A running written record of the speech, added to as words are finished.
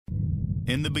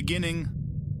In the beginning,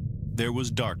 there was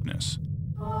darkness.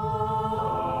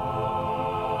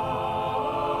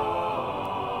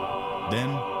 Then,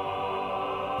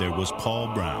 there was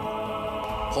Paul Brown.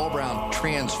 Paul Brown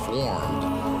transformed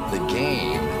the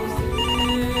game.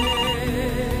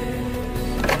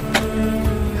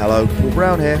 Hello, Paul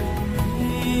Brown here.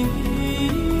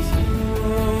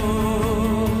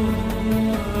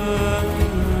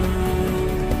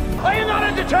 Are you not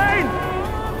entertained?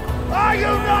 Are you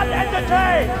not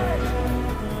entertained?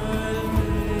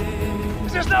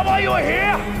 Is this not why you are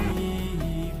here?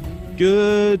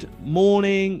 Good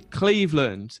morning,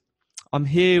 Cleveland. I'm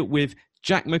here with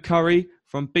Jack McCurry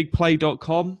from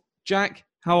BigPlay.com. Jack,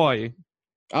 how are you?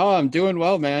 Oh, I'm doing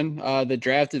well, man. The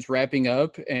draft is wrapping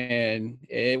up, and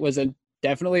it was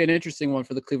definitely an interesting one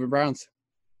for the Cleveland Browns.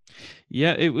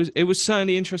 Yeah, it was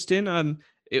certainly interesting.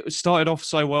 It started off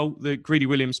so well. The Greedy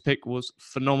Williams pick was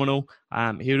phenomenal.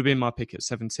 He would have been my pick at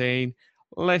 17.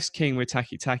 Less keen with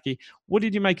Taki. What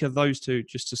did you make of those two,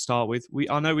 just to start with?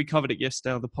 I know we covered it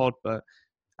yesterday on the pod, but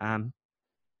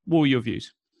what were your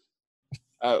views?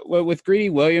 Well, with Greedy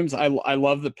Williams, I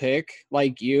love the pick.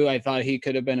 Like you, I thought he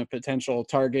could have been a potential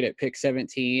target at pick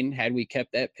 17 had we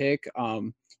kept that pick.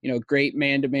 Great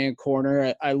man-to-man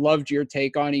corner. I loved your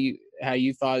take on it, how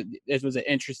you thought this was an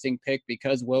interesting pick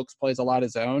because Wilkes plays a lot of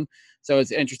zone. So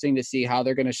it's interesting to see how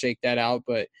they're going to shake that out.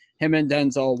 But him and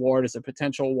Denzel Ward is a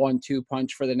potential 1-2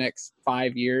 punch for the next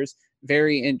 5 years.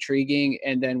 Very intriguing.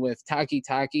 And then with Taki,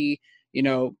 I'm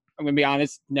going to be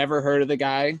honest, never heard of the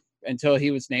guy until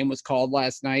his name was called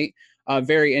last night.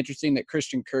 Very interesting that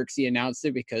Christian Kirksey announced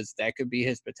it because that could be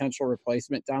his potential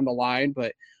replacement down the line.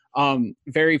 But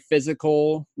very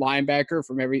physical linebacker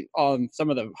from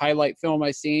some of the highlight film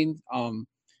I've seen.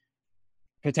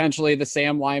 Potentially the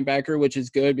Sam linebacker, which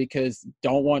is good because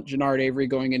don't want Jannard Avery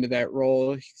going into that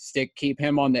role. Keep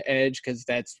him on the edge because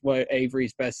that's what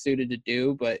Avery's best suited to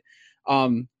do. But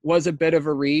was a bit of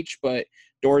a reach, but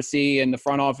Dorsey and the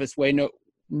front office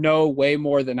know way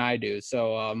more than I do.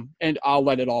 So and I'll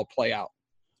let it all play out.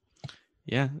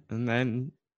 Yeah, and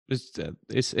then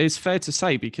it's fair to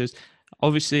say because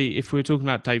obviously if we're talking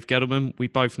about Dave Gettleman, we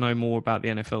both know more about the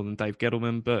NFL than Dave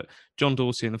Gettleman, but John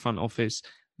Dorsey in the front office,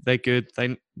 they're good.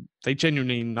 They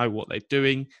genuinely know what they're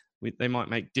doing. They might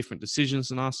make different decisions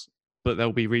than us, but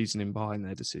there'll be reasoning behind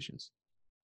their decisions.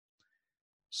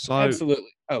 So absolutely.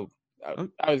 I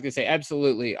was gonna say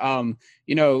absolutely. I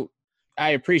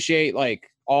appreciate like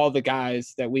all the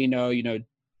guys that we know,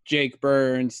 Jake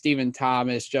Burns, Stephen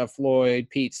Thomas, Jeff Lloyd,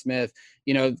 Pete Smith,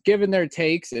 given their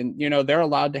takes and, they're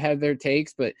allowed to have their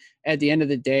takes, but at the end of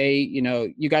the day,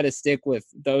 you got to stick with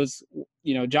those,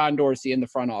 John Dorsey in the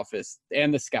front office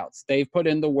and the scouts. They've put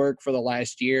in the work for the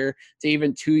last year to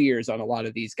even 2 years on a lot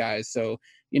of these guys. So,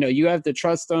 you have to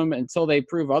trust them until they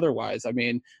prove otherwise. I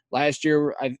mean, last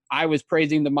year I was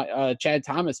praising the Chad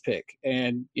Thomas pick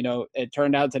and, it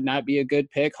turned out to not be a good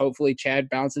pick. Hopefully Chad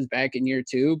bounces back in year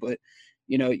 2, but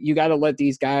you got to let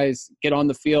these guys get on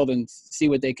the field and see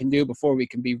what they can do before we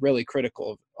can be really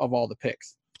critical of all the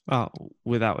picks. Oh,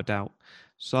 without a doubt.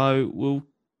 So we'll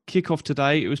kick off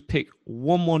today. It was pick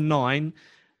 119.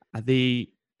 The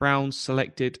Browns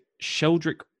selected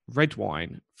Sheldrick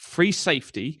Redwine, free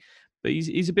safety, but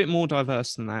he's a bit more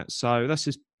diverse than that. So that's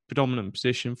his predominant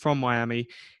position from Miami.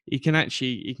 He can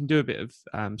do a bit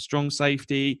of strong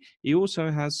safety. He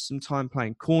also has some time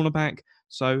playing cornerback,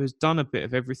 so has done a bit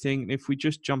of everything. And if we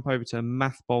just jump over to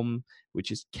MathBomb,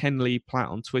 which is Ken Lee Platt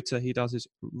on Twitter, he does his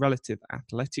relative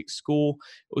athletic score.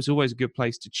 It was always a good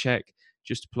place to check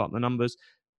just to pull up the numbers.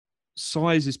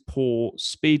 Size is poor,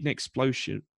 speed and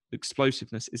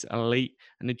explosiveness is elite,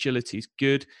 and agility is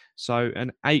good. So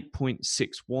an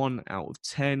 8.61 out of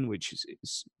 10, which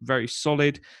is very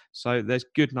solid. So there's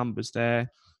good numbers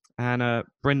there. And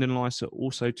Brendan Lyser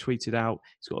also tweeted out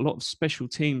he's got a lot of special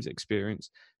teams experience.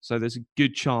 So there's a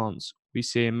good chance we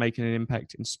see him making an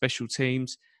impact in special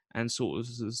teams and sort of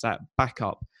as that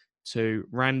backup to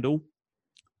Randall.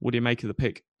 What do you make of the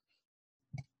pick?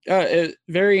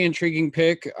 Very intriguing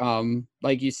pick.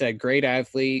 Like you said, great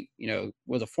athlete,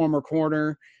 was a former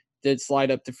corner, did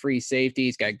slide up to free safety.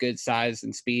 He's got good size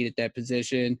and speed at that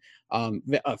position.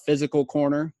 A physical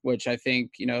corner, which I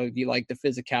think, you like the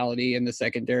physicality in the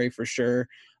secondary for sure.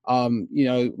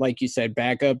 Like you said,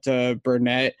 back up to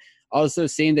Burnett. Also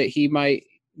seeing that he might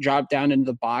drop down into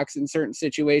the box in certain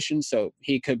situations. So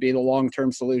he could be the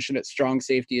long-term solution at strong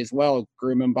safety as well,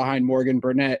 grooming behind Morgan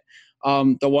Burnett.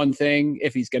 The one thing,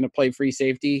 if he's going to play free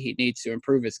safety, he needs to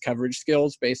improve his coverage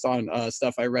skills based on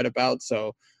stuff I read about.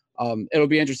 So it'll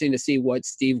be interesting to see what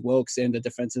Steve Wilkes and the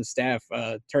defensive staff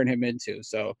turn him into.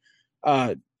 So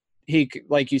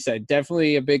like you said,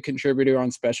 definitely a big contributor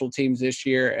on special teams this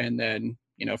year. And then,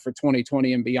 for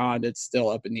 2020 and beyond, it's still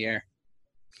up in the air.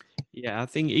 Yeah, I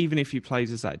think even if he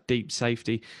plays as that deep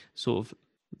safety, sort of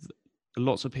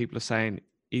lots of people are saying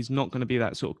he's not going to be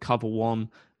that sort of cover one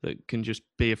that can just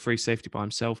be a free safety by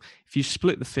himself. If you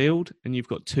split the field and you've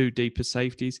got two deeper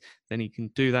safeties, then he can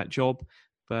do that job.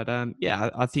 But yeah,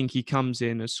 I think he comes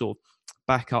in as sort of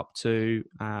backup to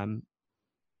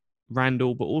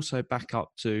Randall, but also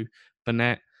backup to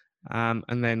Burnett.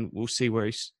 And then we'll see where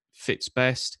he fits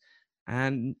best.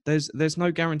 And there's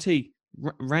no guarantee.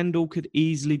 Randall could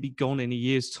easily be gone in a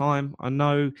year's time. I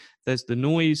know there's the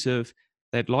noise of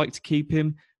they'd like to keep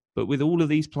him, but with all of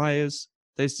these players,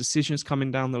 there's decisions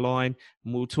coming down the line,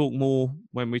 and we'll talk more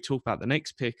when we talk about the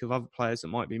next pick of other players that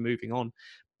might be moving on.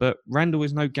 But Randall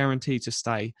is no guarantee to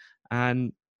stay,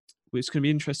 and it's going to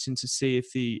be interesting to see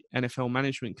if the NFL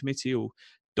Management Committee will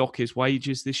dock his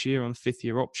wages this year on the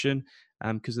fifth-year option,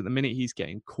 because at the minute he's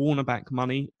getting cornerback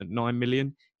money at $9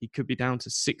 million. He could be down to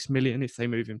 $6 million if they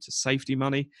move him to safety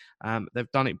money.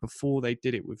 They've done it before. They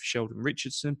did it with Sheldon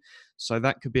Richardson. So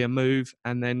that could be a move.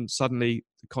 And then suddenly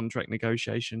the contract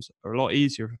negotiations are a lot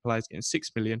easier if a player's getting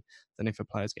 $6 million than if a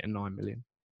player's getting $9 million.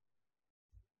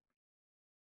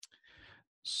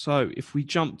 So if we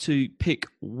jump to pick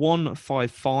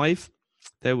 155,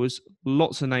 there was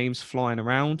lots of names flying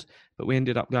around, but we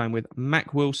ended up going with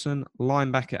Mack Wilson,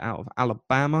 linebacker out of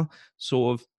Alabama,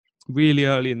 sort of really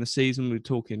early in the season. We were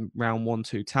talking round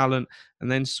 1-2 talent,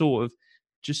 and then sort of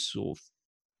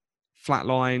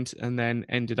flatlined, and then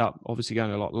ended up obviously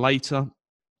going a lot later.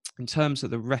 In terms of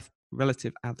the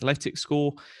relative athletic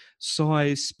score,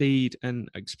 size, speed, and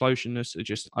explosiveness are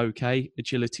just okay.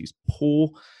 Agility is poor.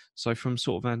 So from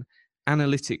sort of an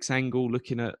analytics angle,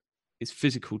 looking at his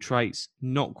physical traits,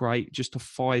 not great, just a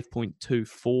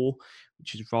 5.24,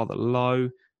 which is rather low.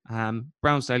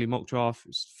 Brown's Daily Mock Draft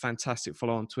is fantastic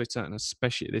follow on Twitter, and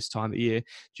especially at this time of the year,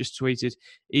 just tweeted,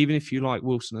 even if you like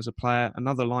Wilson as a player,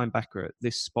 another linebacker at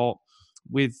this spot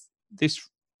with this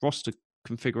roster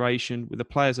configuration with the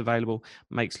players available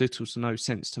makes little to no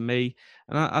sense to me.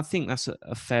 And I think that's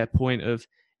a fair point of,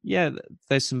 yeah,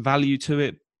 there's some value to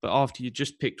it, but after you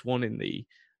just picked one in the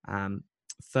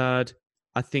third,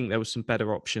 I think there were some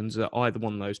better options at either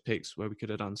one of those picks where we could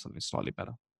have done something slightly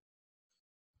better.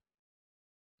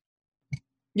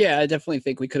 Yeah, I definitely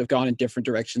think we could have gone in different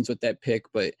directions with that pick.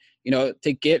 But,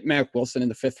 to get Mack Wilson in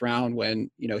the fifth round when,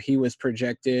 he was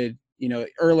projected,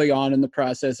 early on in the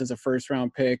process as a first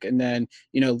round pick. And then,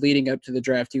 leading up to the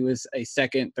draft, he was a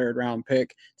second, third round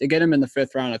pick. To get him in the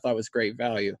fifth round, I thought was great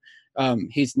value.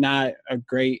 He's not a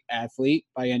great athlete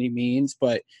by any means,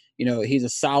 but, he's a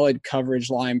solid coverage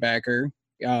linebacker.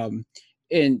 And,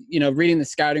 reading the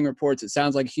scouting reports, it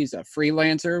sounds like he's a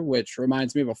freelancer, which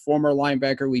reminds me of a former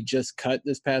linebacker we just cut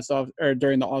this past off or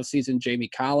during the offseason, Jamie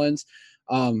Collins.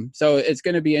 So it's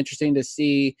going to be interesting to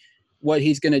see what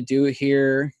he's going to do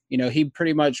here. He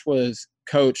pretty much was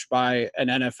coached by an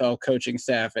NFL coaching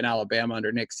staff in Alabama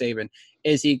under Nick Saban.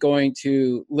 Is he going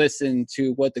to listen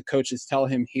to what the coaches tell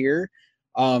him here?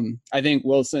 I think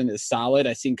Wilson is solid.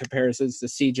 I've seen comparisons to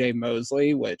CJ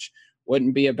Mosley, which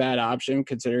wouldn't be a bad option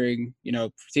considering,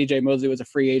 CJ Mosley was a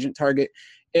free agent target.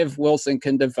 If Wilson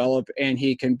can develop and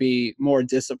he can be more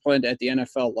disciplined at the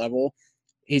NFL level,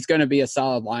 he's going to be a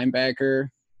solid linebacker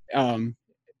in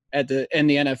the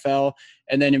NFL.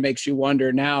 And then it makes you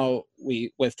wonder now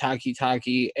with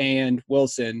Taki and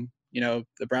Wilson,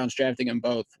 the Browns drafting them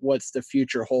both, what's the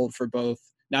future hold for both,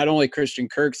 not only Christian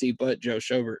Kirksey, but Joe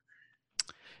Schobert?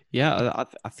 Yeah,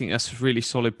 I think that's a really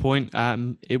solid point.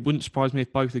 It wouldn't surprise me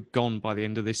if both are gone by the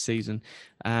end of this season.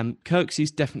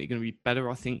 Kirksey's definitely going to be better,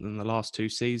 I think, than the last two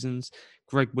seasons.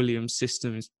 Greg Williams'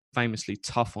 system is famously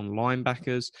tough on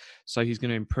linebackers, so he's going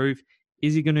to improve.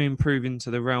 Is he going to improve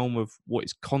into the realm of what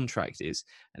his contract is?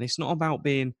 And it's not about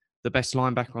being the best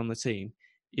linebacker on the team.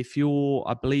 If you're,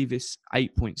 I believe it's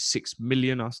 8.6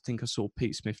 million, I think I saw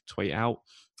Pete Smith tweet out,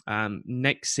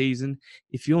 next season,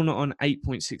 if you're not an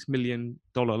 $8.6 million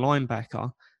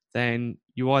linebacker, then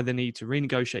you either need to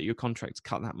renegotiate your contract to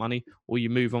cut that money or you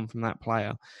move on from that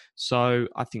player. So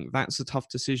I think that's a tough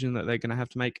decision that they're going to have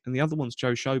to make. And the other one's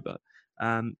Joe Schobert.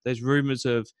 There's rumors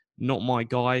of not my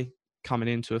guy coming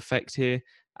into effect here.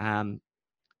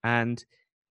 And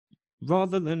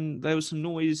rather than, there was some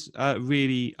noise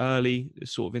really early,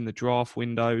 sort of in the draft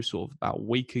window, sort of about a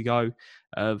week ago,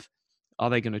 of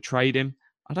are they going to trade him?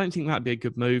 I don't think that'd be a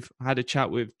good move. I had a chat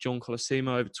with John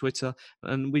Colosimo over Twitter,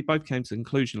 and we both came to the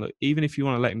conclusion, look, even if you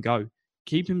want to let him go,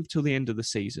 keep him till the end of the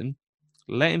season,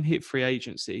 let him hit free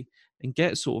agency, and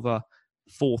get sort of a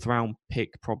fourth round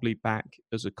pick probably back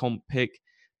as a comp pick,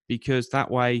 because that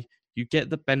way you get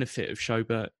the benefit of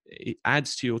Schobert. It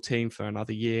adds to your team for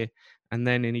another year. And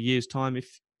then in a year's time,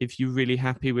 if you're really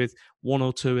happy with one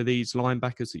or two of these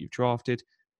linebackers that you've drafted,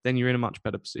 then you're in a much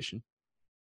better position.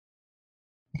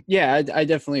 Yeah, I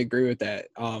definitely agree with that.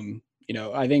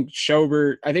 I think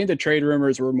Schobert, I think the trade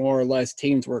rumors were more or less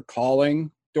teams were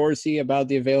calling Dorsey about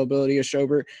the availability of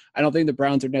Schobert. I don't think the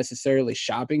Browns are necessarily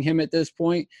shopping him at this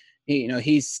point.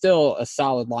 He's still a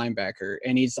solid linebacker,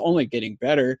 and he's only getting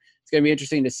better. It's going to be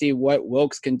interesting to see what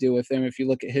Wilkes can do with him if you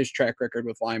look at his track record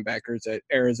with linebackers at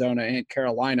Arizona and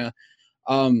Carolina.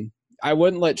 I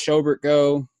wouldn't let Schobert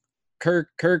go.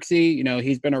 Kirksey,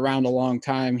 he's been around a long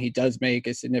time. He does make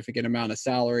a significant amount of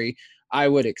salary. I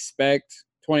would expect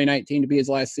 2019 to be his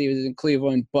last season in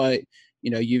Cleveland, but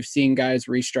you've seen guys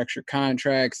restructure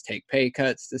contracts, take pay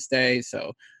cuts to stay.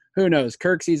 So who knows?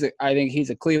 I think he's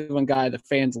a Cleveland guy. The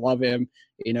fans love him.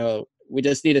 We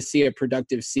just need to see a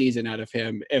productive season out of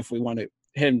him if we want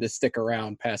him to stick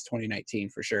around past 2019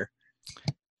 for sure.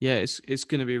 Yeah, it's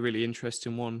going to be a really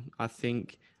interesting one. I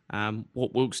think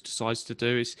what Wilkes decides to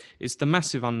do is the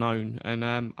massive unknown,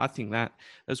 and I think that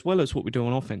as well as what we do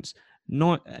on offense,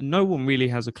 no one really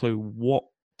has a clue what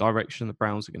direction the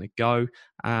Browns are going to go,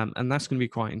 and that's going to be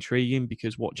quite intriguing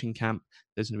because watching camp,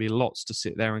 there's going to be lots to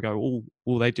sit there and go, oh,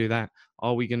 will they do that?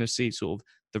 Are we going to see sort of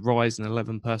the rise in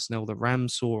 11 personnel the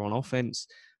Rams saw on offense?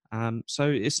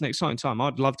 So it's an exciting time.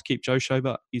 I'd love to keep Joe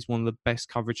Schobert. He's one of the best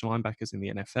coverage linebackers in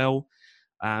the NFL.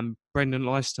 Brendan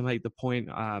Leister made the point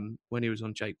when he was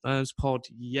on Jake Burns' pod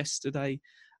yesterday.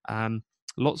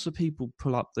 Lots of people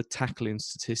pull up the tackling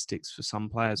statistics for some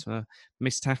players for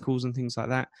missed tackles and things like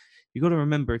that. You've got to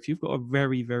remember, if you've got a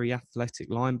very, very athletic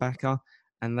linebacker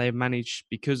and they manage,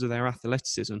 because of their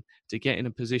athleticism, to get in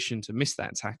a position to miss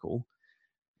that tackle,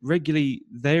 regularly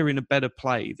they're in a better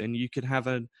play than you could have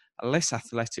a less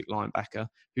athletic linebacker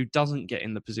who doesn't get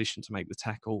in the position to make the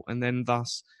tackle and then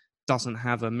thus doesn't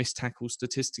have a missed tackle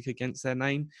statistic against their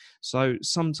name. So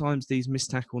sometimes these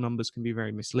missed tackle numbers can be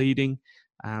very misleading.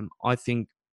 I think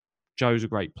Joe's a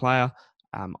great player.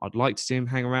 I'd like to see him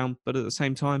hang around, but at the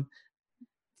same time,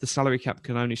 the salary cap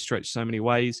can only stretch so many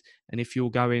ways. And if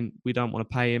you're going, we don't want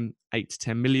to pay him 8 to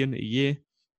 10 million a year,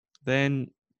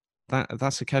 then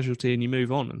that's a casualty and you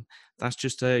move on. And that's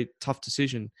just a tough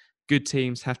decision. Good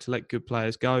teams have to let good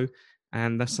players go.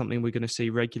 And that's something we're going to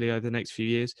see regularly over the next few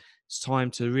years. It's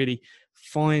time to really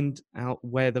find out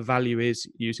where the value is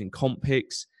using comp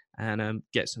picks and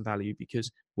get some value,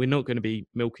 because we're not going to be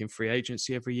milking free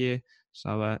agency every year.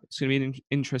 So it's going to be an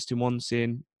interesting one,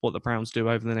 seeing what the Browns do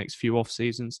over the next few off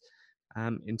seasons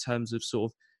in terms of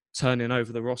sort of turning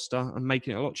over the roster and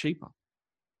making it a lot cheaper.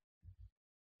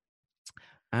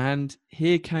 And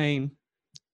here came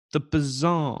the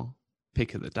bizarre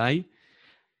pick of the day.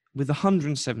 With the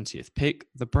 170th pick,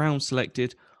 the Browns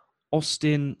selected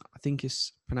Austin, I think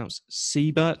it's pronounced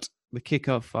Siebert, the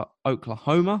kicker for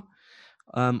Oklahoma.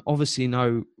 Obviously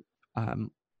no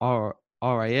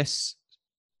RAS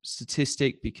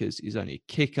statistic because he's only a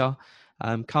kicker.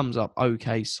 Comes up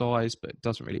okay size, but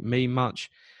doesn't really mean much.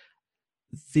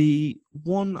 The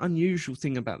one unusual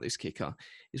thing about this kicker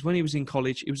is when he was in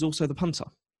college, he was also the punter.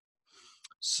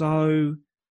 So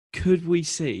could we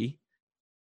see,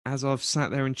 as I've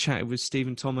sat there and chatted with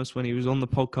Stephen Thomas when he was on the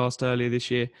podcast earlier this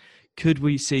year, could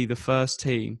we see the first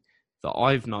team that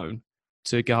I've known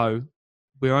to go,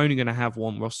 we're only going to have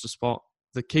one roster spot.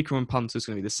 The kicker and punter is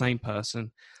going to be the same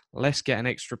person. Let's get an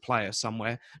extra player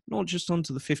somewhere, not just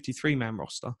onto the 53-man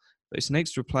roster, but it's an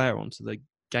extra player onto the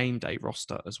game day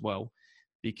roster as well,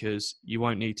 because you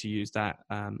won't need to use that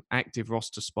active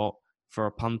roster spot for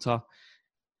a punter.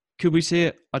 Could we see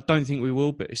it? I don't think we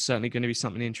will, but it's certainly going to be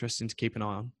something interesting to keep an eye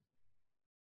on.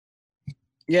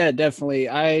 Yeah,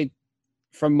 definitely.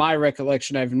 From my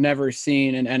recollection, I've never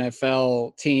seen an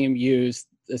NFL team use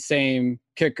the same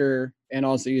kicker and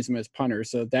also use them as punters.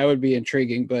 So that would be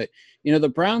intriguing. But, the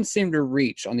Browns seem to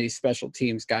reach on these special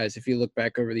teams guys. If you look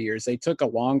back over the years, they took a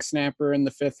long snapper in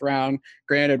the 5th round.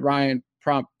 Granted, Ryan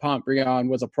Pontbriand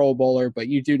was a Pro Bowler, but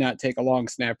you do not take a long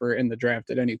snapper in the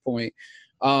draft at any point.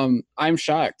 I'm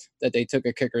shocked that they took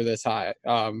a kicker this high.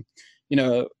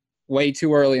 Way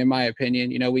too early in my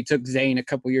opinion. We took Zane a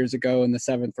couple years ago in the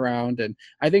 7th round, and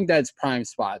I think that's prime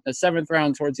spot. The 7th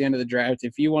round towards the end of the draft,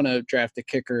 if you want to draft a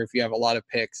kicker, if you have a lot of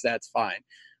picks, that's fine.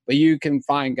 But you can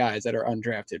find guys that are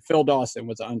undrafted. Phil Dawson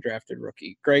was an undrafted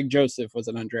rookie. Greg Joseph was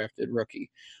an undrafted rookie.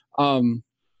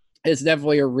 It's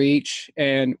definitely a reach.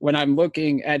 And when I'm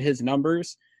looking at his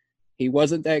numbers, he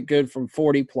wasn't that good from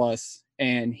 40 plus,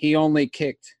 and he only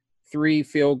kicked 3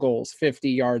 field goals, 50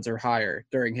 yards or higher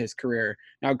during his career.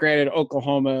 Now, granted,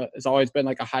 Oklahoma has always been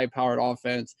like a high-powered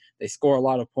offense. They score a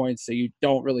lot of points, so you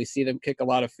don't really see them kick a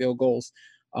lot of field goals.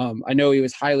 I know he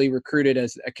was highly recruited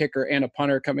as a kicker and a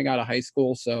punter coming out of high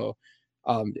school, so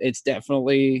it's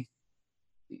definitely,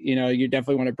 you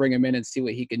definitely want to bring him in and see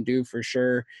what he can do for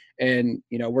sure. And,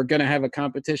 we're going to have a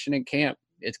competition in camp.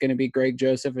 It's going to be Greg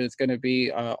Joseph, and it's going to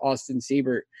be Austin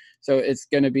Siebert. So it's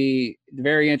going to be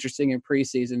very interesting in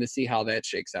preseason to see how that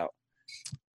shakes out.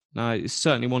 No, it's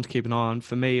certainly one to keep an eye on.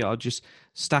 For me, I'll just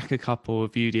stack a couple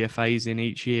of UDFAs in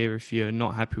each year if you're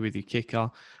not happy with your kicker.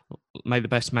 May the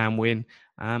best man win.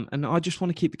 And I just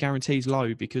want to keep the guarantees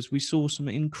low because we saw some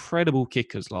incredible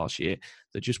kickers last year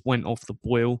that just went off the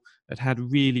boil, that had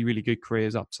really, really good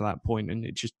careers up to that point, and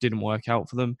it just didn't work out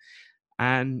for them.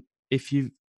 And if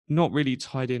you've not really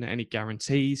tied in any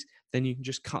guarantees, then you can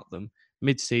just cut them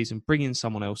mid-season, bring in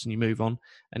someone else, and you move on.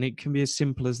 And it can be as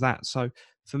simple as that. So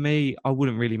for me, I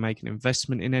wouldn't really make an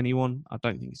investment in anyone. I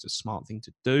don't think it's a smart thing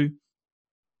to do.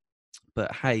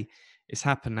 But hey, it's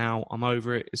happened now. I'm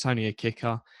over it. It's only a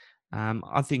kicker.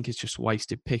 I think it's just a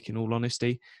wasted pick, in all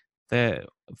honesty. There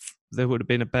would have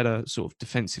been a better sort of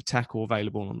defensive tackle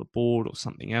available on the board or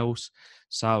something else.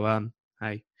 So,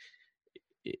 hey,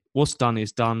 what's done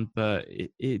is done, but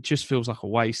it just feels like a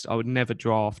waste. I would never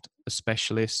draft a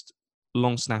specialist,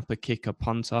 long snapper, kicker,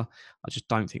 punter. I just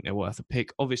don't think they're worth a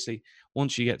pick. Obviously,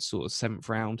 once you get sort of 7th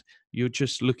round, you're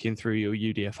just looking through your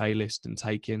UDFA list and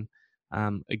taking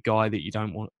a guy that you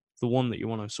don't want, the one that you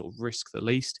want to sort of risk the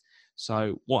least.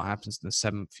 So what happens in the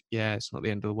 7th? Yeah, it's not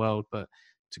the end of the world, but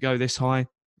to go this high,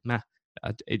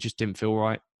 it just didn't feel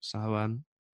right. So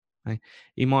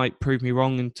he might prove me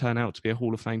wrong and turn out to be a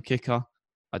Hall of Fame kicker.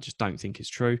 I just don't think it's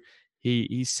true.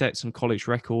 He set some college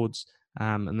records,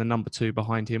 and the number 2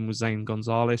 behind him was Zane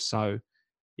Gonzalez. So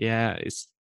yeah, it's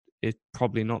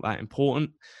probably not that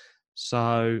important.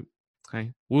 So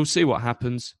okay, we'll see what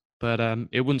happens. But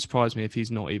it wouldn't surprise me if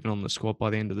he's not even on the squad by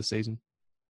the end of the season.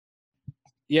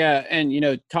 Yeah, and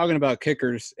talking about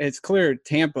kickers, it's clear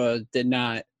Tampa did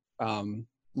not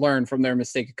learn from their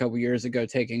mistake a couple years ago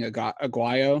taking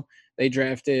Aguayo. They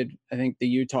drafted, I think, the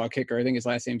Utah kicker. I think his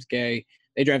last name's Gay.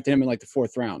 They drafted him in like the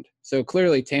 4th round. So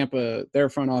clearly Tampa, their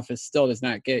front office still does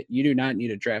not get, you do not need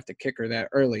to draft a kicker that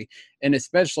early. And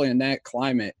especially in that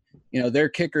climate, their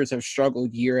kickers have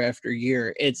struggled year after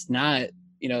year. It's not,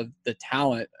 the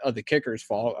talent of the kicker's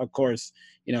fault. Of course,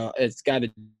 it's got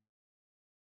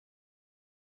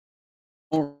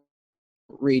to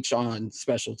reach on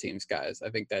special teams guys.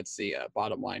 I think that's the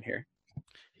bottom line here.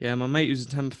 Yeah, my mate who's a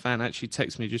Tampa fan actually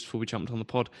texted me just before we jumped on the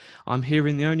pod. I'm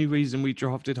hearing the only reason we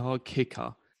drafted our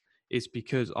kicker is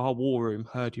because our war room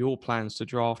heard your plans to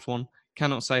draft one.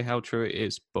 Cannot say how true it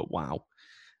is, but wow.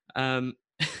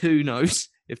 Who knows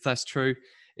if that's true?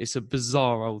 It's a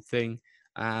bizarre old thing.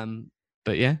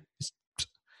 But yeah,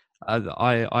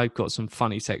 I got some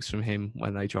funny texts from him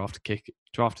when they drafted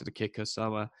a kicker.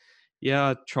 So yeah,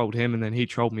 I trolled him and then he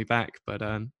trolled me back. But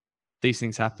these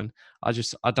things happen. I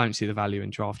don't see the value in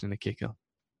drafting a kicker.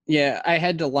 Yeah, I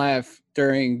had to laugh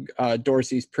during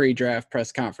Dorsey's pre-draft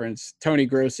press conference. Tony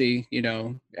Grossi,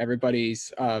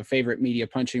 everybody's favorite media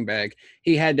punching bag,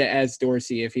 he had to ask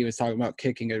Dorsey if he was talking about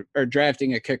kicking or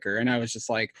drafting a kicker, and I was just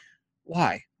like,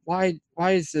 why? Why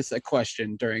is this a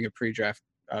question during a pre-draft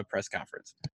press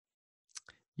conference?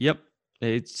 Yep,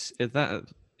 it's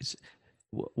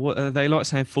what they like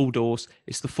saying, full doors.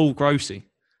 It's the full Grossi.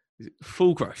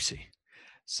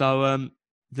 So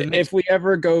if we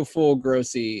ever go full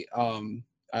Grossi,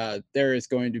 there is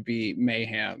going to be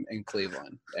mayhem in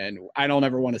Cleveland, and I don't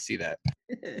ever want to see that.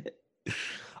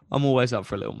 I'm always up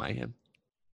for a little mayhem.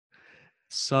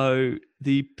 So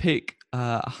the pick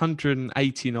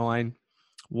 189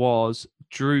 was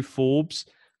Drew Forbes,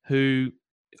 who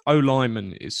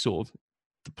O-lineman is sort of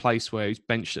the place where he's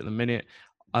benched at the minute.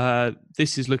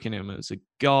 This is looking at him as a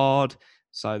guard,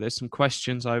 so there's some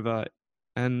questions over.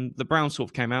 And the Browns sort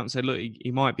of came out and said, look,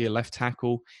 he might be a left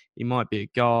tackle. He might be a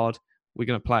guard. We're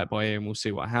going to play it by ear and we'll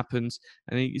see what happens.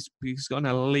 And he's got an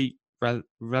elite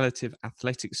relative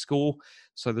athletic score.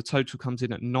 So the total comes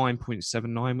in at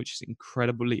 9.79, which is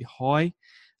incredibly high.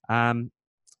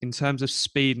 In terms of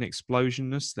speed and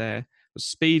explosiveness there,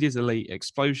 speed is elite,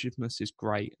 explosiveness is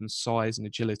great, and size and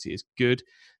agility is good.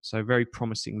 So very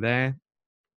promising there.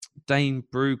 Dane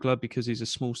Brugler, because he's a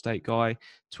small state guy,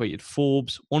 tweeted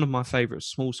Forbes, one of my favorite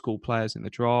small school players in the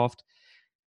draft.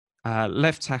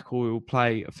 Left tackle who will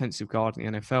play offensive guard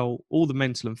in the NFL. All the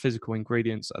mental and physical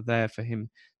ingredients are there for him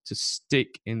to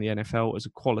stick in the NFL as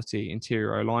a quality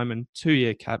interior lineman.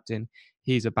 2-year captain.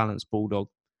 He's a balanced bulldog.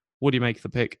 What do you make of the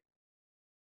pick?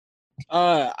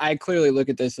 I clearly look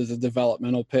at this as a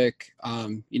developmental pick.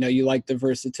 You like the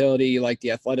versatility, you like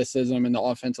the athleticism and the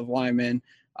offensive lineman.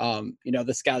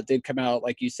 The scout did come out,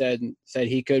 like you said, and said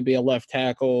he could be a left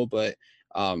tackle, but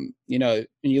when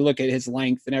you look at his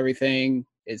length and everything,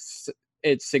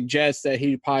 it suggests that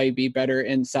he'd probably be better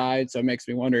inside. So it makes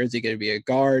me wonder, is he going to be a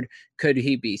guard? Could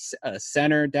he be a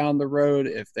center down the road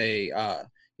if they,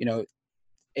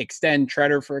 extend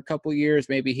Treader for a couple years?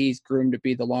 Maybe he's groomed to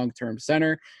be the long-term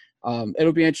center.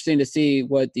 It'll be interesting to see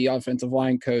what the offensive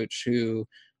line coach, who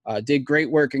did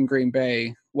great work in Green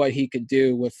Bay, what he could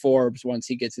do with Forbes once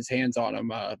he gets his hands on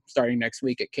him starting next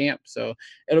week at camp. So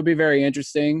it'll be very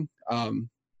interesting.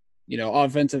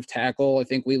 Offensive tackle, I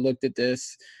think we looked at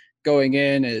this going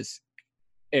in as,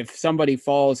 if somebody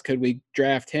falls, could we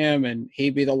draft him and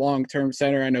he'd be the long-term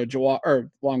center? I know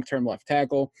long-term left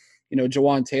tackle.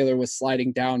 Jawan Taylor was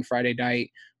sliding down Friday night.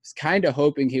 I was kind of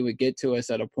hoping he would get to us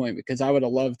at a point, because I would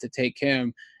have loved to take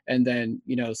him and then,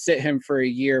 sit him for a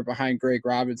year behind Greg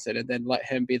Robinson and then let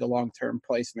him be the long-term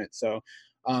placement. So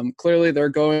clearly they're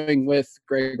going with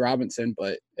Greg Robinson,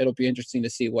 but it'll be interesting to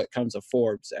see what comes of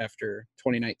Forbes after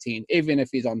 2019, even if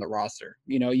he's on the roster.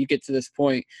 You get to this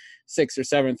point, 6th or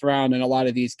 7th round, and a lot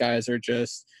of these guys are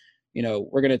just,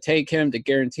 we're going to take him to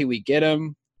guarantee we get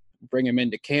him, bring him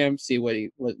into camp, see what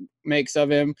makes of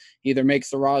him, either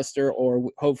makes the roster or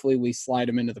hopefully we slide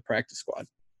him into the practice squad.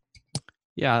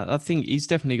 Yeah, I think he's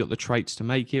definitely got the traits to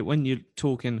make it. When you're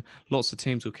talking, lots of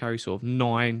teams will carry sort of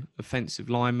 9 offensive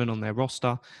linemen on their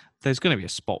roster. There's going to be a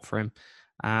spot for him.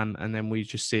 And then we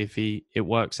just see if it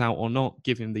works out or not,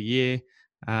 give him the year.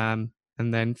 And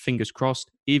then fingers crossed,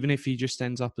 even if he just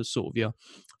ends up as sort of your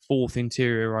 4th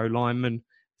interior O lineman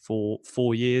for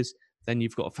 4 years, then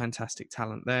you've got a fantastic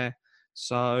talent there.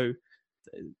 So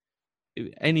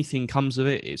if anything comes of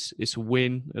it, it's a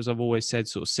win. As I've always said,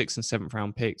 sort of 6th and 7th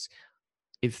round picks,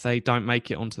 if they don't make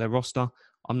it onto their roster,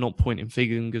 I'm not pointing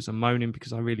fingers and moaning,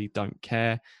 because I really don't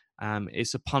care.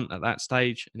 It's a punt at that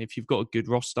stage. And if you've got a good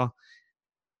roster,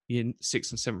 your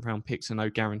 6th and 7th round picks are no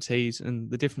guarantees. And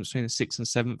the difference between a 6th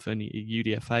and 7th and your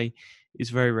UDFA is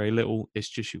very, very little. It's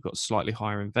just you've got slightly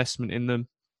higher investment in them.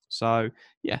 So,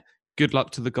 yeah, good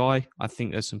luck to the guy. I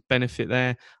think there's some benefit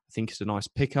there. I think it's a nice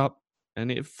pickup.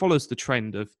 And it follows the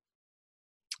trend of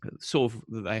sort of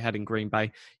that they had in Green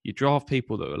Bay. You draft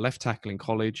people that were left tackle in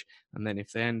college, and then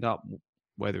if they end up,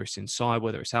 whether it's inside,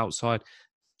 whether it's outside,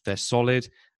 they're solid.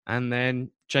 And then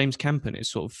James Campen, it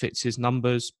sort of fits his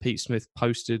numbers. Pete Smith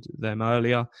posted them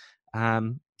earlier.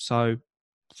 So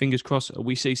fingers crossed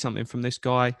we see something from this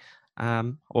guy.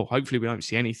 Or hopefully we don't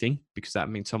see anything, because that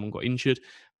means someone got injured.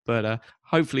 But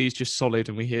hopefully he's just solid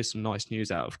and we hear some nice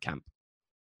news out of camp.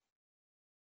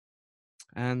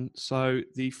 And so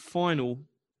the final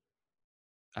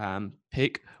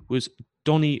pick was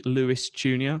Donnie Lewis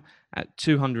Jr. at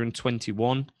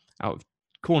 221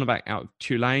 cornerback out of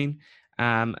Tulane.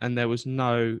 And there was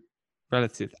no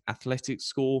relative athletic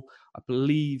score. I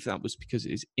believe that was because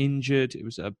he's injured. It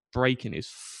was a break in his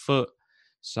foot.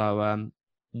 So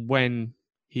when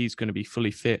he's going to be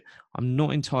fully fit, I'm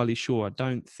not entirely sure. I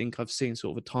don't think I've seen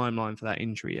sort of a timeline for that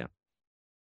injury yet.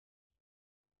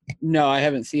 No, I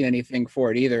haven't seen anything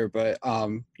for it either, but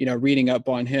reading up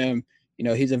on him,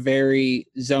 he's a very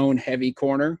zone heavy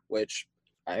corner, which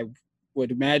I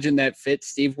would imagine that fits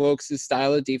Steve Wilkes'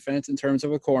 style of defense in terms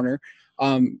of a corner.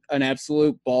 An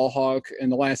absolute ball hawk. In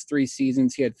the last 3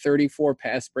 seasons, he had 34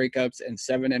 pass breakups and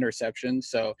 7 interceptions.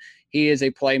 So he is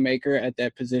a playmaker at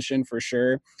that position for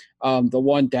sure. The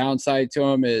one downside to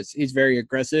him is he's very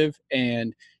aggressive,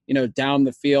 and, down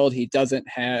the field, he doesn't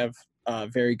have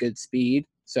very good speed.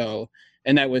 So,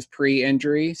 and that was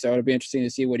pre-injury. So it'll be interesting to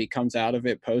see what he comes out of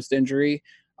it post-injury.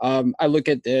 I look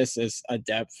at this as a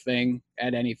depth thing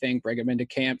at anything. Bring him into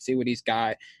camp, see what he's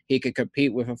got. He could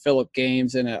compete with a Phillip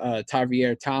Gaines and a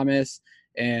Tavier Thomas,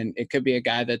 and it could be a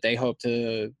guy that they hope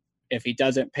to, if he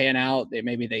doesn't pan out,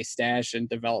 maybe they stash and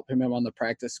develop him on the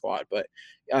practice squad. But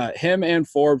him and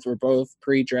Forbes were both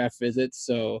pre-draft visits,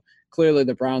 so clearly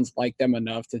the Browns like them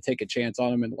enough to take a chance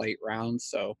on him in late rounds.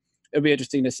 So it'll be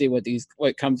interesting to see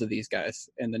what comes of these guys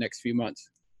in the next few months.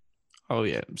 Oh,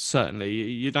 yeah, certainly.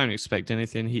 You don't expect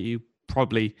anything. He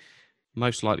probably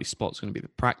most likely spot's going to be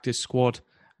the practice squad.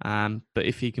 But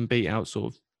if he can beat out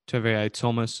sort of Tavier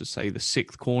Thomas, to say the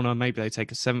 6th corner, maybe they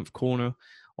take a 7th corner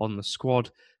on the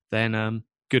squad, then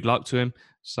good luck to him.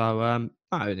 So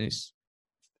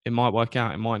it might work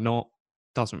out, it might not.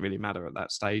 Doesn't really matter at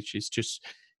that stage. It's just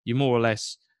you more or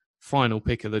less final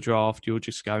pick of the draft. You're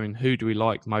just going, who do we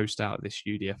like most out of this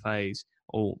UDFAs?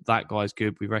 Or that guy's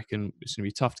good. We reckon it's going to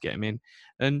be tough to get him in.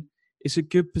 And it's a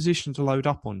good position to load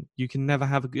up on. You can never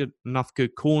have enough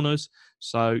good corners.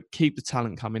 So keep the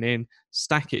talent coming in,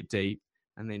 stack it deep,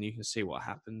 and then you can see what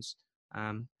happens.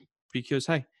 Because,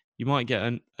 hey, you might get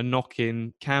a knock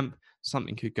in camp.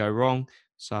 Something could go wrong.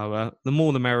 So the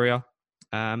more the merrier.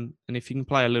 And if you can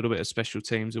play a little bit of special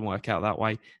teams and work out that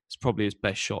way, it's probably his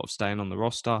best shot of staying on the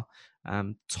roster.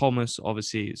 Thomas,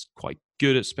 obviously, is quite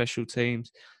good at special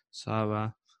teams.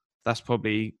 So that's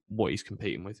probably what he's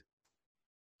competing with.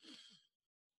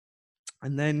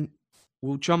 And then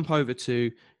we'll jump over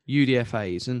to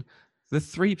UDFAs. And the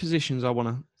three positions I want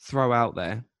to throw out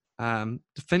there,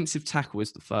 defensive tackle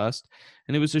is the first.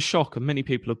 And it was a shock, and many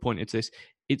people have pointed to this.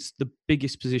 It's the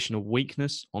biggest position of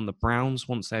weakness on the Browns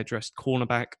once they addressed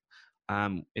cornerback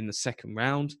in the second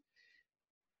round.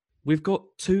 We've got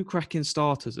two cracking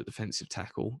starters at defensive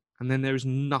tackle, and then there is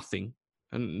nothing,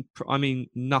 and I mean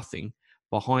nothing,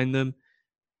 behind them.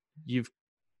 You've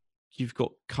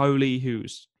got Coley,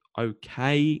 who's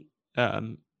okay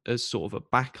as sort of a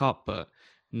backup, but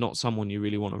not someone you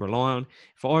really want to rely on.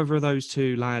 If either of those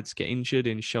two lads get injured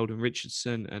in Sheldon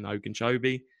Richardson and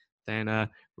Ogunjobi, then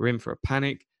we're in for a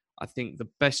panic. I think the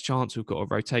best chance we've got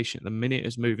of rotation at the minute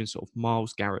is moving sort of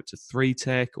Myles Garrett to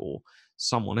 3-tech or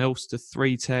someone else to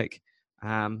 3-tech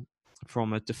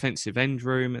from a defensive end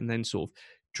room, and then sort of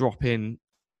drop in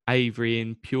Avery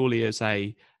in purely as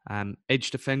a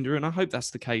edge defender. And I hope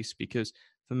that's the case, because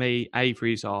for me,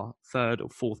 Avery's our third or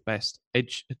fourth best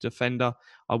edge defender.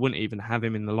 I wouldn't even have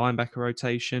him in the linebacker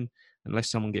rotation unless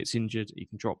someone gets injured. He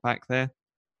can drop back there.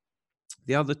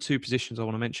 The other two positions I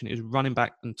want to mention is running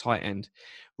back and tight end.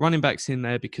 Running back's in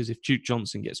there because if Duke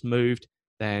Johnson gets moved,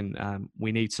 then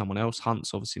we need someone else.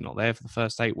 Hunt's obviously not there for the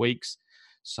first 8 weeks.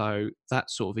 So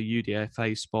that's sort of a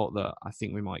UDFA spot that I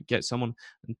think we might get someone.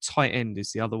 And tight end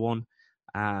is the other one.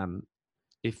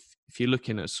 If you're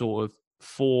looking at sort of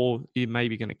 4 you're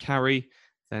maybe going to carry,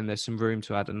 then there's some room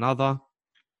to add another.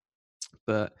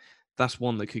 But that's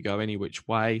one that could go any which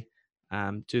way.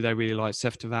 Do they really like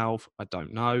Seth DeValve? I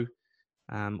don't know.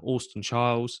 Austin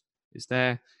Childs is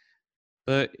there.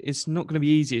 But it's not going to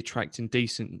be easy attracting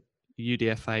decent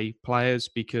UDFA players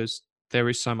because there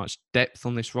is so much depth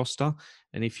on this roster.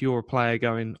 And if you're a player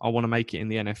going, I want to make it in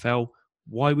the NFL,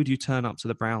 why would you turn up to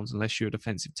the Browns unless you're a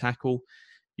defensive tackle?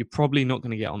 You're probably not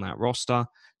going to get on that roster.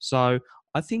 So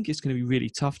I think it's going to be really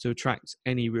tough to attract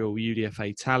any real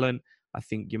UDFA talent. I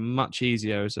think you're much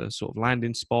easier as a sort of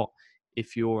landing spot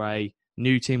if you're a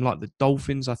new team like the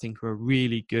Dolphins. I think are a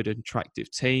really good and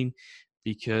attractive team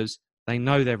because they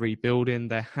know they're rebuilding.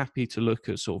 They're happy to look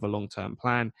at sort of a long-term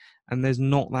plan, and there's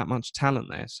not that much talent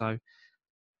there. So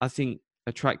I think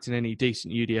attracting any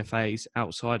decent UDFAs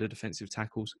outside of defensive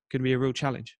tackles could be a real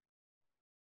challenge.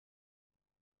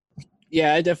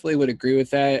 Yeah, I definitely would agree with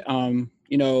that.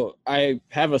 I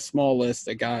have a small list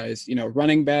of guys,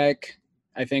 running back.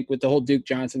 I think with the whole Duke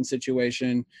Johnson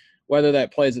situation, whether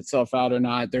that plays itself out or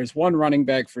not, there's one running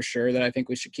back for sure that I think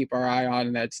we should keep our eye on,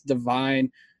 and that's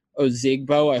Divine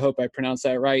Ozigbo. I hope I pronounced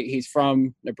that right. He's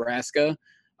from Nebraska.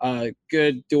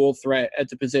 Good dual threat at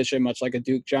the position, much like a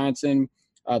Duke Johnson.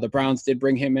 The Browns did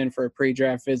bring him in for a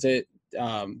pre-draft visit,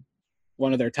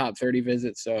 one of their top 30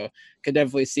 visits, so could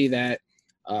definitely see that.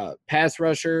 Pass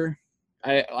rusher,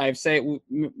 I say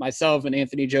myself and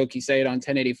Anthony Jokey say it on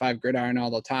 1085 Gridiron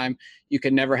all the time. You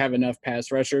can never have enough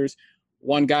pass rushers.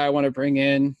 One guy I want to bring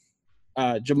in,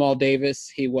 Jamal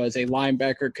Davis. He was a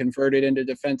linebacker converted into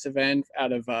defensive end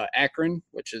out of Akron,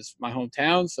 which is my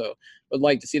hometown. So would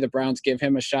like to see the Browns give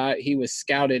him a shot. He was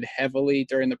scouted heavily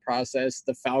during the process.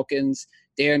 The Falcons,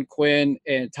 Dan Quinn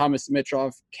and Thomas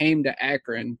Mitroff came to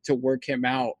Akron to work him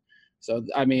out. So,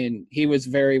 I mean, he was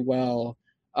very well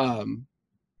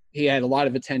he had a lot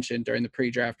of attention during the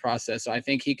pre-draft process. So I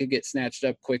think he could get snatched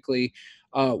up quickly.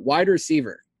 Wide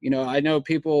receiver. I know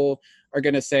people are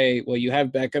going to say, well, you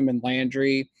have Beckham and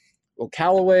Landry. Well,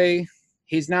 Callaway,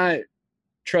 he's not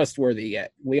trustworthy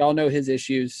yet. We all know his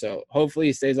issues. So hopefully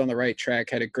he stays on the right track.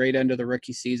 Had a great end of the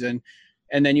rookie season.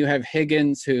 And then you have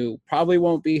Higgins, who probably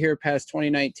won't be here past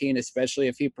 2019, especially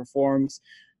if he performs.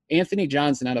 Anthony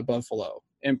Johnson out of Buffalo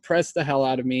impressed the hell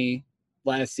out of me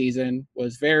last season,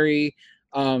 was very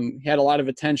he had a lot of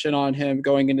attention on him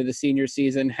going into the senior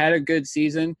season, had a good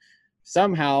season.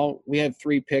 Somehow we have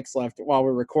 3 picks left while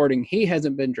we're recording. He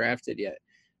hasn't been drafted yet.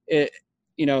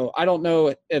 I don't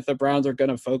know if the Browns are going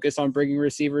to focus on bringing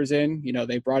receivers in.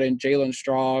 They brought in Jalen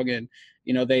Strong and,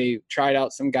 they tried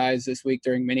out some guys this week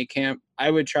during minicamp.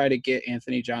 I would try to get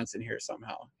Anthony Johnson here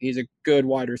somehow. He's a good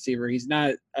wide receiver. He's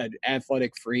not an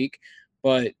athletic freak,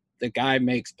 but the guy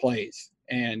makes plays.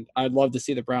 And I'd love to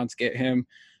see the Browns get him.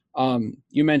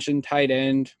 You mentioned tight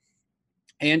end.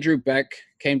 Andrew Beck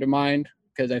came to mind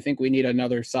because I think we need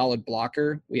another solid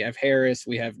blocker. We have Harris,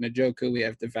 we have Njoku, we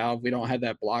have DeValve. We don't have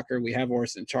that blocker. We have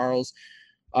Orson Charles.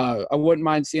 I wouldn't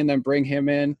mind seeing them bring him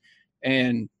in.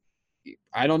 And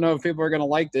I don't know if people are going to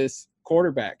like this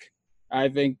quarterback. I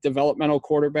think developmental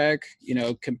quarterback,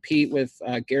 compete with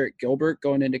Garrett Gilbert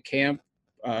going into camp.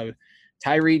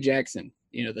 Tyree Jackson,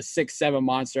 the 6'7"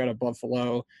 monster out of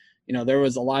Buffalo. There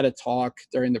was a lot of talk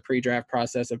during the pre-draft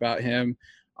process about him.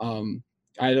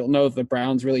 I don't know if the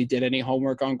Browns really did any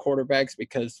homework on quarterbacks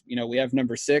because, we have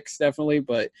number 6 definitely,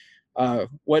 but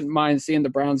wouldn't mind seeing the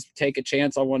Browns take a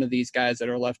chance on one of these guys that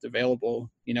are left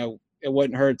available. It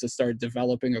wouldn't hurt to start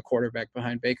developing a quarterback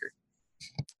behind Baker.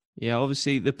 Yeah,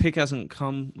 obviously the pick hasn't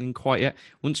come in quite yet.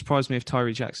 Wouldn't surprise me if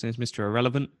Tyree Jackson is Mr.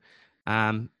 Irrelevant,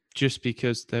 just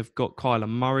because they've got Kyler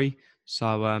Murray.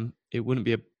 So it wouldn't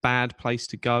be a bad place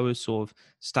to go as sort of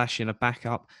stashing a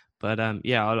backup. But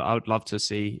I would love to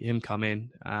see him come in.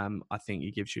 I think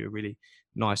he gives you a really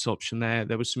nice option there.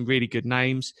 There were some really good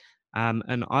names.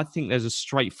 And I think there's a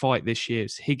straight fight this year.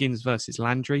 It's Higgins versus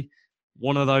Landry.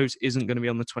 One of those isn't going to be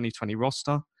on the 2020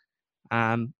 roster.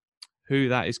 Who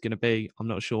that is going to be, I'm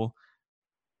not sure.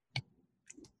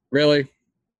 Really?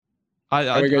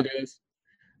 Are we going to do this?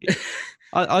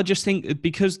 I just think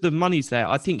because the money's there,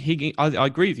 I think Higgins. I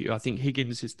agree with you. I think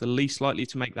Higgins is the least likely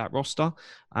to make that roster.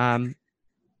 One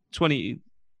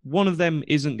of them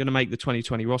isn't going to make the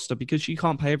 2020 roster because you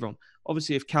can't pay everyone.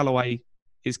 Obviously, if Callaway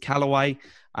is Callaway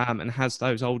and has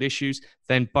those old issues,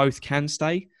 then both can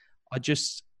stay. I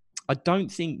don't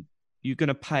think you're going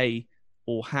to pay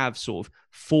or have sort of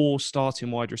 4 starting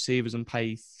wide receivers and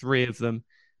pay 3 of them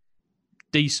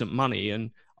decent money. And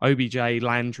OBJ,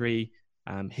 Landry,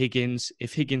 Higgins,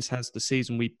 if Higgins has the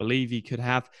season we believe he could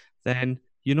have, then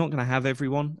you're not going to have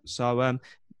everyone. So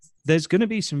there's going to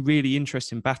be some really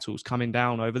interesting battles coming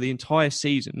down over the entire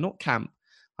season, not camp.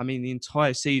 I mean, the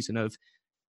entire season of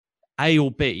A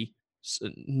or B.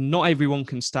 Not everyone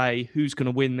can stay. Who's going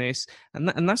to win this? And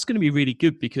that's going to be really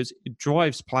good because it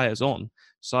drives players on.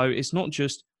 So it's not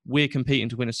just we're competing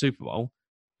to win a Super Bowl.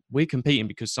 We're competing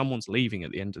because someone's leaving at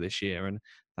the end of this year. And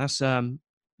that's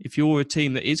if you're a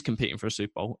team that is competing for a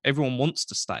Super Bowl, everyone wants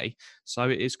to stay. So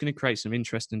it's going to create some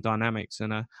interesting dynamics.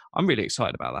 And I'm really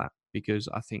excited about that because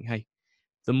I think, hey,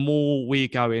 the more we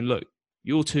go in, look,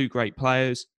 you're 2 great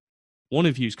players. One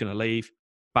of you's going to leave,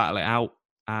 battle it out.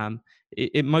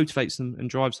 It motivates them and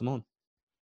drives them on.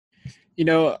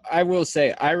 I will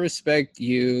say I respect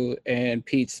you and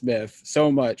Pete Smith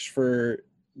so much for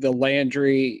the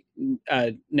Landry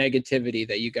negativity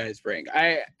that you guys bring.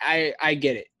 I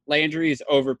get it. Landry is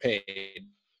overpaid.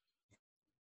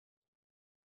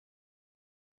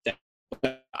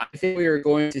 I think we are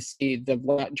going to see the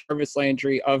Jarvis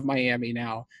Landry of Miami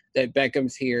now that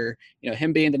Beckham's here.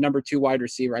 Him being the number 2 wide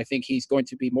receiver, I think he's going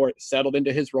to be more settled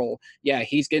into his role. Yeah,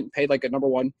 he's getting paid like a number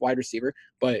 1 wide receiver,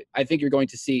 but I think you're going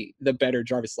to see the better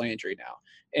Jarvis Landry now.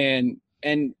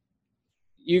 And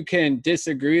you can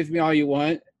disagree with me all you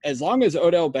want. As long as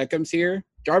Odell Beckham's here,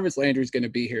 Jarvis Landry's going to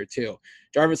be here too.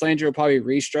 Jarvis Landry will probably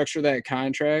restructure that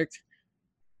contract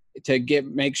to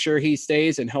make sure he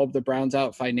stays and help the Browns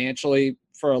out financially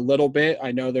for a little bit.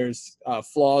 I know there's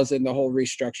flaws in the whole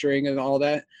restructuring and all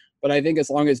that, but I think as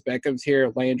long as Beckham's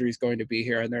here, Landry's going to be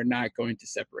here, and they're not going to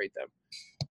separate them.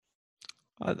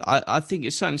 I think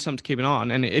it's certainly something to keep an eye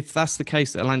on. And if that's the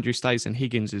case that Landry stays, and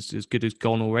Higgins is as good as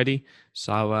gone already,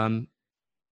 so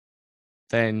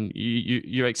then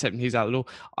you're accepting he's out the door.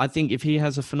 I think if he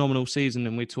has a phenomenal season,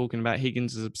 and we're talking about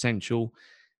Higgins as a potential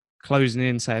closing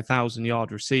in, say,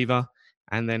 1,000-yard receiver,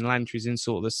 and then Landry's in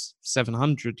sort of the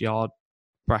 700-yard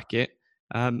bracket,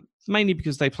 mainly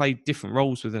because they play different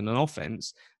roles within an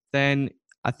offense, then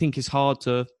I think it's hard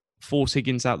to force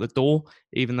Higgins out the door,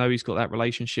 even though he's got that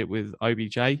relationship with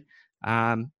OBJ.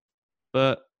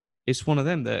 But it's one of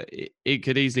them that it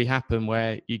could easily happen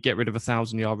where you get rid of a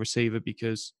 1,000-yard receiver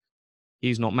because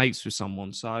he's not mates with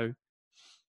someone. So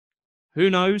who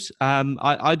knows?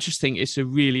 I just think it's a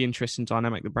really interesting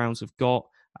dynamic the Browns have got.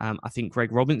 I think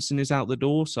Greg Robinson is out the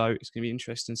door, so it's going to be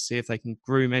interesting to see if they can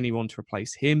groom anyone to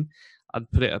replace him. I'd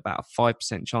put it about a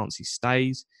 5% chance he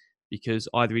stays because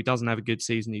either he doesn't have a good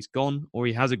season, he's gone, or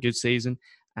he has a good season,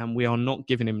 and we are not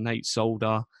giving him Nate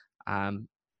Solder,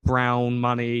 Brown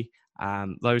money.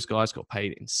 Those guys got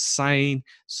paid insane.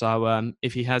 So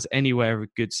if he has anywhere of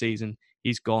a good season,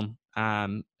 he's gone.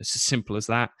 It's as simple as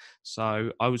that.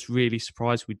 So I was really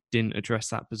surprised we didn't address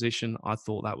that position. I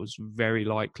thought that was very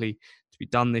likely to be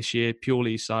done this year,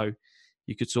 purely so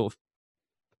you could sort of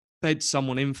bed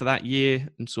someone in for that year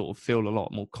and sort of feel a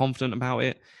lot more confident about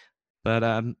it. But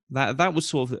that was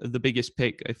sort of the biggest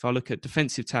pick. If I look at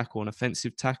defensive tackle and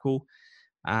offensive tackle,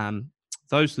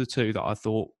 those are the two that I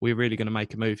thought we're really going to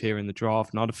make a move here in the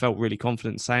draft, and I'd have felt really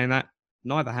confident saying that.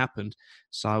 Neither happened.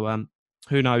 So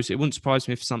who knows? It wouldn't surprise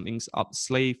me if something's up the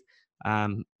sleeve.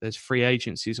 There's free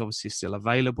agencies obviously still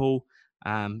available.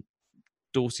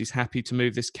 Dorsey's happy to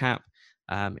move this cap.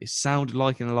 It sounded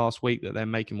like in the last week that they're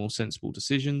making more sensible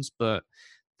decisions, but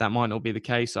that might not be the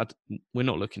case. We're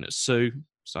not looking at Sue,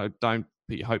 so don't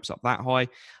put your hopes up that high.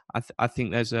 I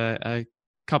think there's a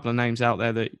couple of names out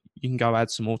there that you can go add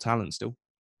some more talent still.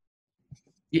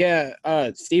 Yeah,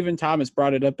 Stephen Thomas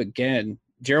brought it up again.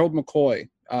 Gerald McCoy,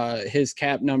 his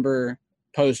cap number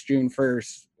post June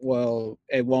 1st, well,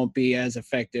 it won't be as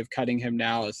effective cutting him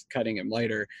now as cutting him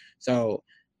later. So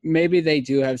maybe they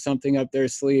do have something up their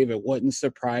sleeve. It wouldn't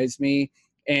surprise me.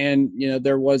 And,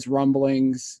 there was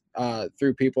rumblings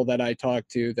through people that I talked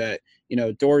to that,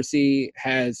 Dorsey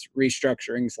has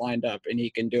restructurings lined up and he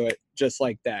can do it just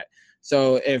like that.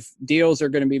 So if deals are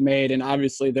going to be made, and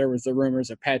obviously there was the rumors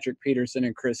of Patrick Peterson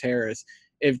and Chris Harris,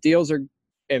 if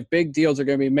big deals are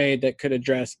going to be made that could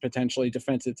address potentially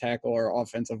defensive tackle or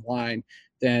offensive line,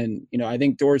 then, I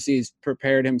think Dorsey's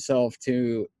prepared himself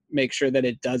to make sure that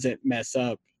it doesn't mess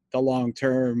up the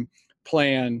long-term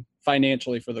plan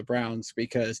financially for the Browns,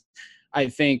 because I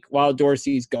think while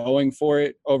Dorsey's going for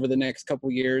it over the next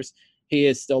couple years, he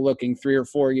is still looking 3 or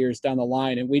 4 years down the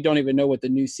line, and we don't even know what the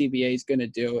new CBA is going to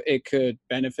do. It could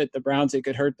benefit the Browns. It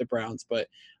could hurt the Browns. But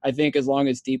I think as long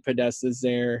as Deep Podesta is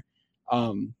there,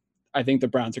 I think the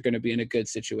Browns are going to be in a good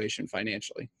situation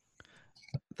financially.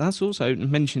 That's also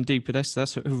mentioned Deep Podesta.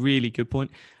 That's a really good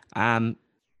point.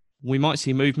 We might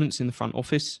see movements in the front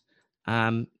office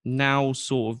now,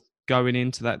 sort of going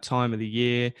into that time of the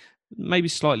year, maybe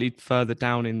slightly further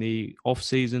down in the off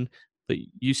season. But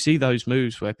you see those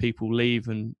moves where people leave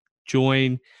and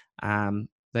join.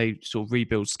 They sort of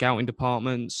rebuild scouting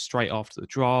departments straight after the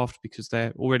draft because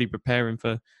they're already preparing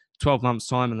for 12 months'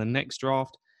 time and the next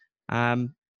draft.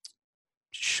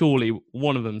 Surely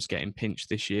one of them's getting pinched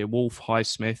this year. Wolf,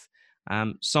 Highsmith,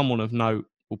 someone of note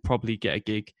will probably get a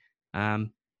gig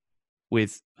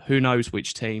with who knows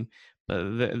which team,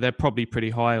 but they're probably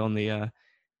pretty high on the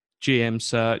GM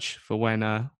search for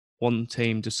when one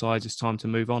team decides it's time to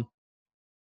move on.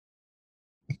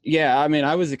 Yeah, I mean,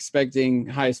 I was expecting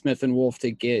Highsmith and Wolf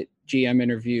to get GM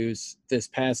interviews this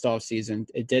past offseason.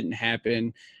 It didn't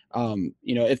happen.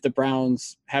 If the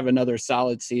Browns have another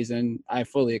solid season, I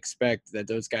fully expect that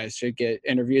those guys should get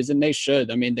interviews, and they should.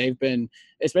 I mean, they've been,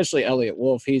 especially Elliott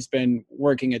Wolf, he's been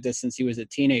working at this since he was a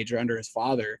teenager under his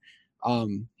father.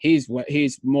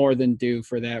 He's more than due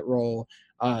for that role.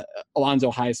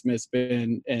 Alonzo Highsmith's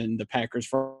been in the Packers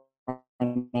front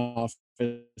office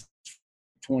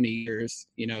 20 years.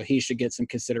 He should get some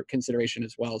consideration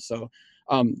as well. So,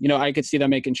 I could see them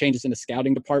making changes in the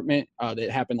scouting department that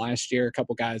happened last year. A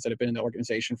couple guys that have been in the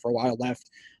organization for a while left.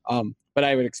 But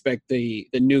I would expect the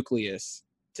nucleus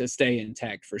to stay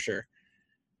intact for sure.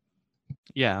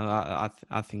 Yeah,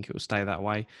 I think it will stay that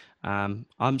way.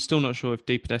 I'm still not sure if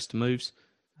Deep Podesta moves.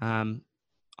 I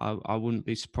wouldn't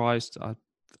be surprised.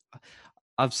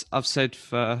 I've said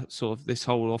for sort of this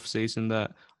whole off season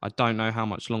that I don't know how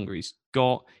much longer he's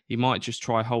got. He might just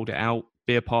try hold it out,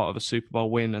 be a part of a Super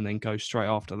Bowl win, and then go straight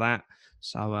after that.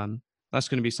 So that's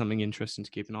going to be something interesting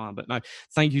to keep an eye on. But no,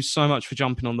 thank you so much for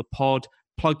jumping on the pod.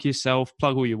 Plug yourself,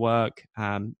 plug all your work.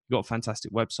 You've got a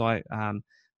fantastic website that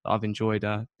I've enjoyed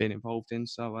being involved in.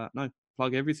 So no,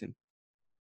 plug everything.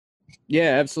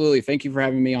 Yeah, absolutely. Thank you for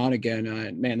having me on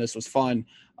again. Man, this was fun.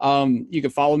 You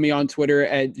can follow me on Twitter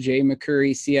at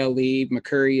jmccurrycle.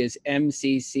 McCurry is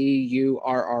MCCURRY.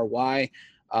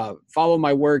 Follow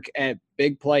my work at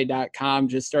bigplay.com.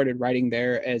 Just started writing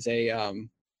there as a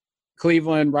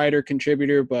Cleveland writer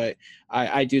contributor, but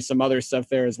I do some other stuff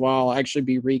there as well. I'll actually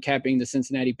be recapping the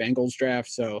Cincinnati Bengals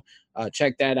draft. So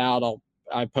check that out.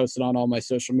 I post it on all my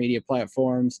social media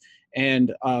platforms.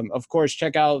 And, of course,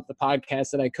 check out the podcast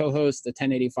that I co-host, the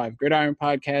 1085 Gridiron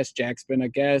podcast. Jack's been a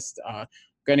guest.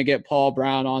 Going to get Paul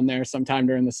Brown on there sometime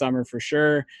during the summer for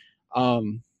sure.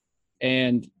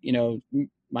 And,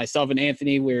 myself and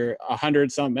Anthony, we're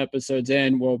 100-something episodes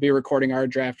in. We'll be recording our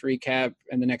draft recap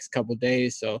in the next couple of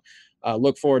days. So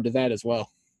look forward to that as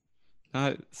well.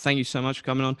 Thank you so much for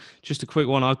coming on. Just a quick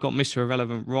one. I've got Mr.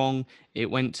 Irrelevant wrong. It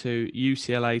went to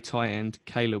UCLA tight end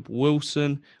Caleb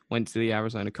Wilson, went to the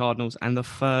Arizona Cardinals, and the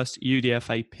first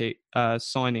UDFA pick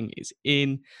signing is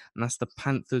in, and that's the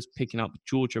Panthers picking up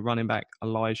Georgia running back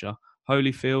Elijah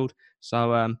Holyfield.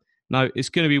 So, no, it's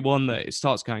going to be one that it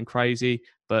starts going crazy,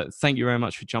 but thank you very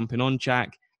much for jumping on,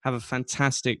 Jack. Have a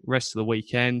fantastic rest of the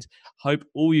weekend. Hope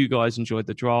all you guys enjoyed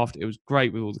the draft. It was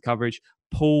great with all the coverage.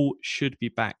 Paul should be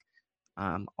back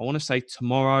I want to say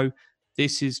tomorrow,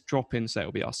 this is dropping, so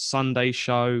it'll be our Sunday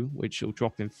show, which will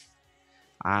drop in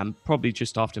probably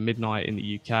just after midnight in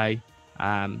the UK.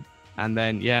 And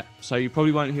then, yeah, so you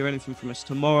probably won't hear anything from us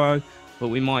tomorrow, but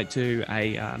we might do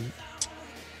a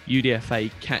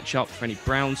UDFA catch-up for any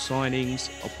Brown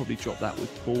signings. I'll probably drop that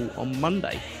with Paul on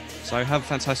Monday. So have a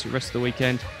fantastic rest of the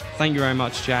weekend. Thank you very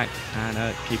much, Jack,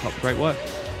 and keep up the great work.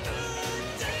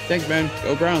 Thanks, man.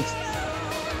 Go Browns.